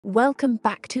Welcome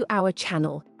back to our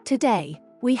channel. Today,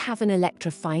 we have an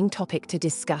electrifying topic to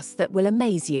discuss that will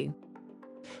amaze you.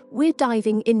 We're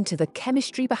diving into the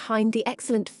chemistry behind the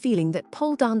excellent feeling that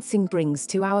pole dancing brings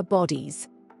to our bodies.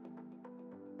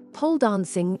 Pole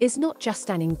dancing is not just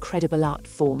an incredible art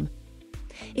form.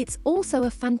 It's also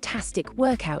a fantastic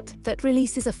workout that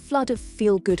releases a flood of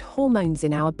feel-good hormones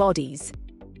in our bodies.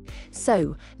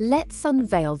 So, let's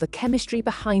unveil the chemistry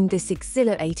behind this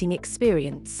exhilarating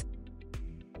experience.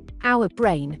 Our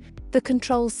brain, the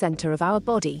control center of our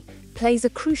body, plays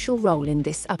a crucial role in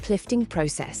this uplifting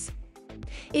process.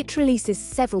 It releases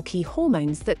several key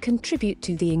hormones that contribute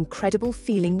to the incredible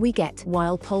feeling we get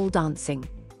while pole dancing.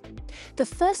 The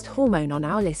first hormone on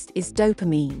our list is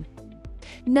dopamine.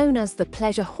 Known as the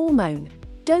pleasure hormone,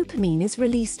 dopamine is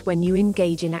released when you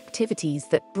engage in activities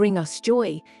that bring us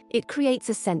joy. It creates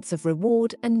a sense of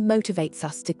reward and motivates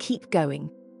us to keep going.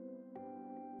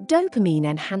 Dopamine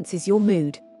enhances your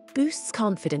mood, boosts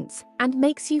confidence, and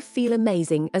makes you feel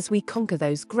amazing as we conquer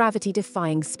those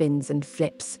gravity-defying spins and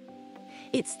flips.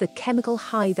 It's the chemical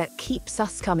high that keeps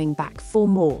us coming back for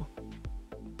more.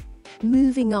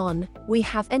 Moving on, we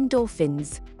have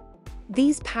endorphins.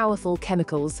 These powerful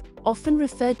chemicals, often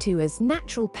referred to as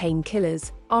natural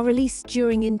painkillers, are released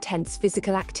during intense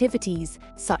physical activities,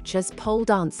 such as pole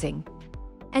dancing.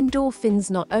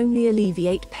 Endorphins not only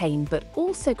alleviate pain but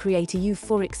also create a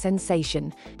euphoric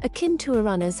sensation, akin to a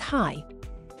runner's high.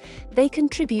 They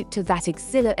contribute to that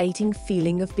exhilarating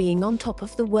feeling of being on top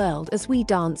of the world as we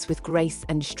dance with grace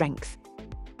and strength.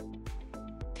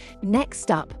 Next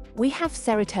up, we have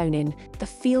serotonin, the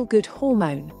feel-good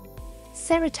hormone.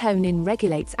 Serotonin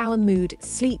regulates our mood,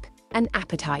 sleep, and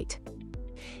appetite.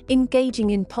 Engaging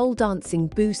in pole dancing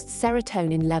boosts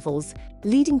serotonin levels,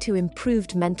 leading to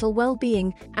improved mental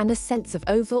well-being and a sense of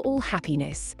overall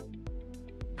happiness.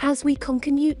 As we conquer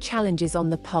new challenges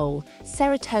on the pole,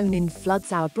 serotonin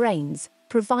floods our brains,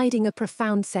 providing a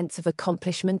profound sense of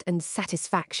accomplishment and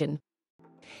satisfaction.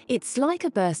 It's like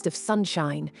a burst of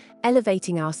sunshine,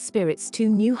 elevating our spirits to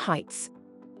new heights.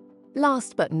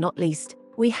 Last but not least,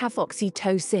 we have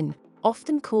oxytocin,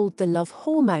 often called the love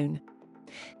hormone.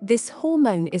 This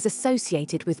hormone is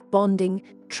associated with bonding,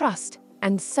 trust,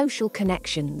 and social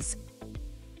connections.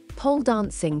 Pole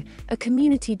dancing, a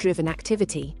community-driven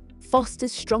activity,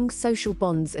 fosters strong social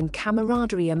bonds and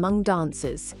camaraderie among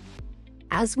dancers.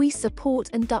 As we support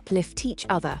and uplift each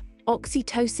other,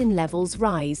 oxytocin levels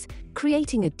rise,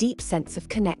 creating a deep sense of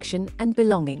connection and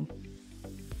belonging.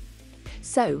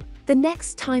 So, the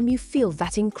next time you feel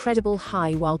that incredible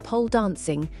high while pole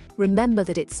dancing, remember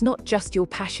that it's not just your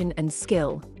passion and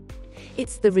skill.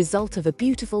 It's the result of a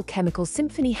beautiful chemical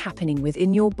symphony happening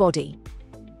within your body.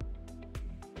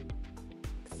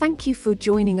 Thank you for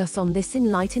joining us on this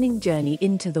enlightening journey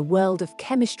into the world of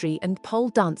chemistry and pole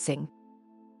dancing.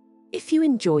 If you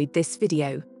enjoyed this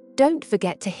video, don't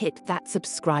forget to hit that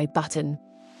subscribe button.